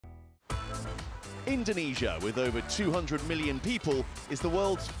Indonesia, with over 200 million people, is the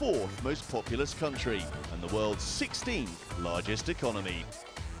world's 4th most populous country and the world's 16th largest economy.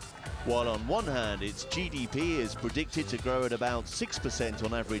 While on one hand its GDP is predicted to grow at about 6%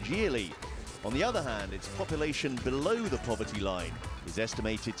 on average yearly, on the other hand its population below the poverty line is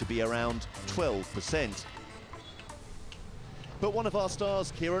estimated to be around 12%. But one of our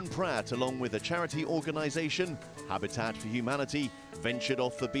stars, Kieran Pratt, along with a charity organisation, Habitat for Humanity, ventured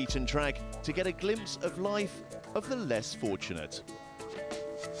off the beaten track to get a glimpse of life of the less fortunate.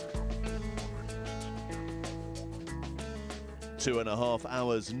 Two and a half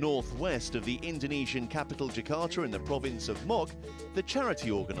hours northwest of the Indonesian capital Jakarta in the province of Mok, the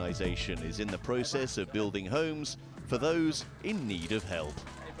charity organisation is in the process of building homes for those in need of help.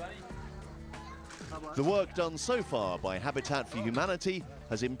 The work done so far by Habitat for Humanity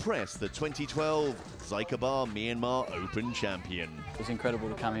has impressed the 2012 CIMB Myanmar Open champion. It was incredible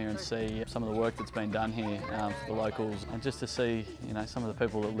to come here and see some of the work that's been done here for the locals, and just to see, some of the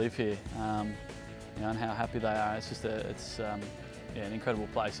people that live here, and how happy they are. It's just an incredible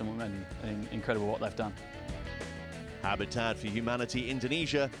place and incredible what they've done. Habitat for Humanity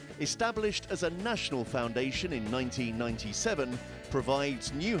Indonesia, established as a national foundation in 1997,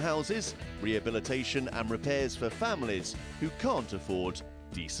 provides new houses, rehabilitation and repairs for families who can't afford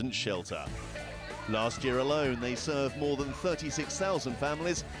decent shelter. Last year alone, they served more than 36,000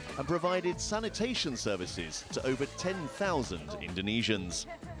 families and provided sanitation services to over 10,000 Indonesians.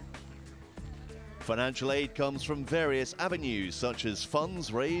 Financial aid comes from various avenues, such as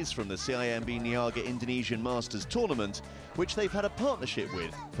funds raised from the CIMB Niaga Indonesian Masters Tournament, which they've had a partnership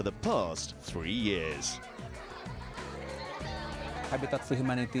with for the past 3 years. Habitat for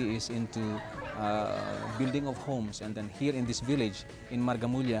Humanity is into building of homes, and then here in this village, in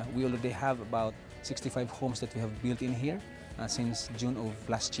Margamulya, we already have about 65 homes that we have built in here since June of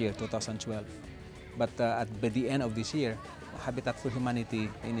last year, 2012. But by the end of this year, Habitat for Humanity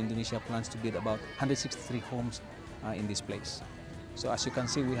in Indonesia plans to build about 163 homes in this place. So as you can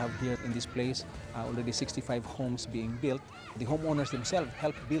see, we have here in this place already 65 homes being built. The homeowners themselves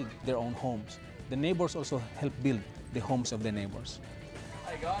help build their own homes. The neighbors also help build the homes of the neighbors.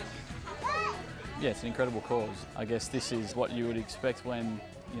 Hey guys! Yeah, it's an incredible cause. I guess this is what you would expect when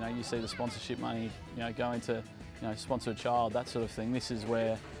you see the sponsorship money going to sponsor a child, that sort of thing. This is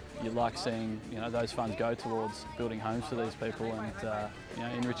where you like seeing those funds go towards building homes for these people and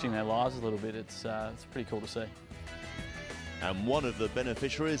enriching their lives a little bit. It's pretty cool to see. And one of the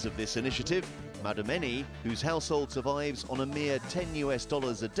beneficiaries of this initiative, Madam Eni, whose household survives on a mere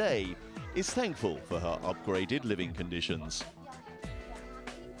 $10 a day, is thankful for her upgraded living conditions.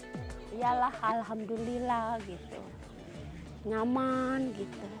 Iyalah, alhamdulillah gitu, nyaman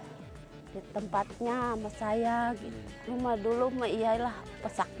gitu. Di tempatnya sama saya gitu. Rumah dulu mah iyalah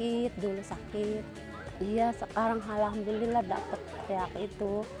pesakit, dulu sakit. Iya, sekarang alhamdulillah dapat kayak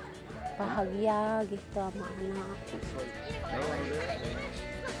itu, bahagia gitu sama anak.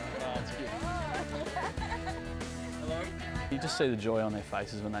 You just see the joy on their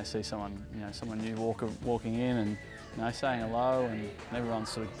faces when they see someone, someone new walking in and saying hello, and everyone's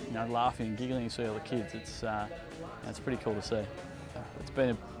sort of laughing and giggling. You see all the kids. It's pretty cool to see. It's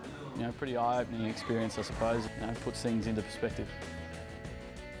been a pretty eye-opening experience, I suppose. Puts things into perspective.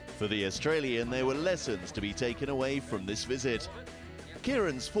 For the Australian, there were lessons to be taken away from this visit.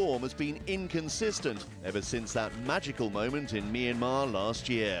 Kieran's form has been inconsistent ever since that magical moment in Myanmar last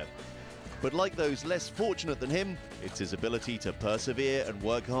year. But like those less fortunate than him, it's his ability to persevere and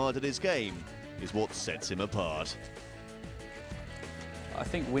work hard at his game is what sets him apart. I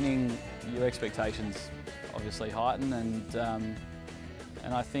think winning, your expectations obviously heighten,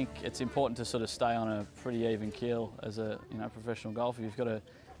 and I think it's important to sort of stay on a pretty even keel as a professional golfer. You've got to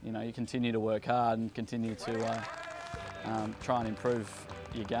you continue to work hard and continue to try and improve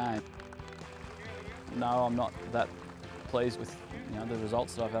your game. No, I'm not that pleased with the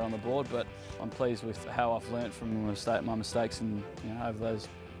results that I've had on the board, but I'm pleased with how I've learnt from my mistakes and over those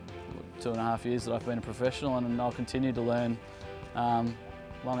 2.5 years that I've been a professional, and I'll continue to learn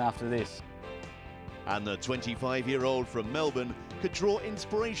long after this. And the 25-year-old from Melbourne could draw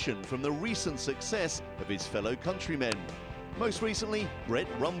inspiration from the recent success of his fellow countrymen. Most recently, Brett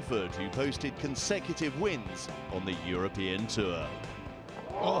Rumford, who posted consecutive wins on the European Tour.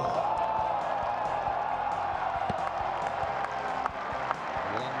 Oh.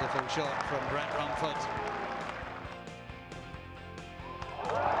 Wonderful shot from Brett Rumford.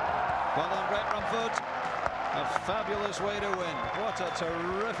 Well done, Brett Rumford. A fabulous way to win. What a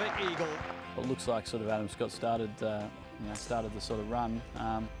terrific eagle. It looks like sort of Adam Scott started the sort of run.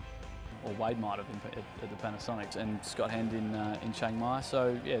 or Wade might have at the Panasonic, and Scott Hand in Chiang Mai.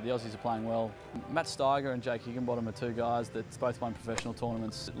 So yeah, the Aussies are playing well. Matt Steiger and Jake Higginbottom are two guys that both won professional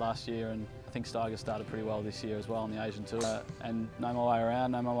tournaments last year, and I think Steiger started pretty well this year as well on the Asian Tour. And know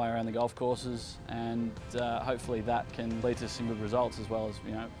my way around the golf courses, and hopefully that can lead to some good results as well as,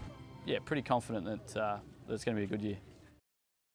 you know, yeah, pretty confident that it's going to be a good year.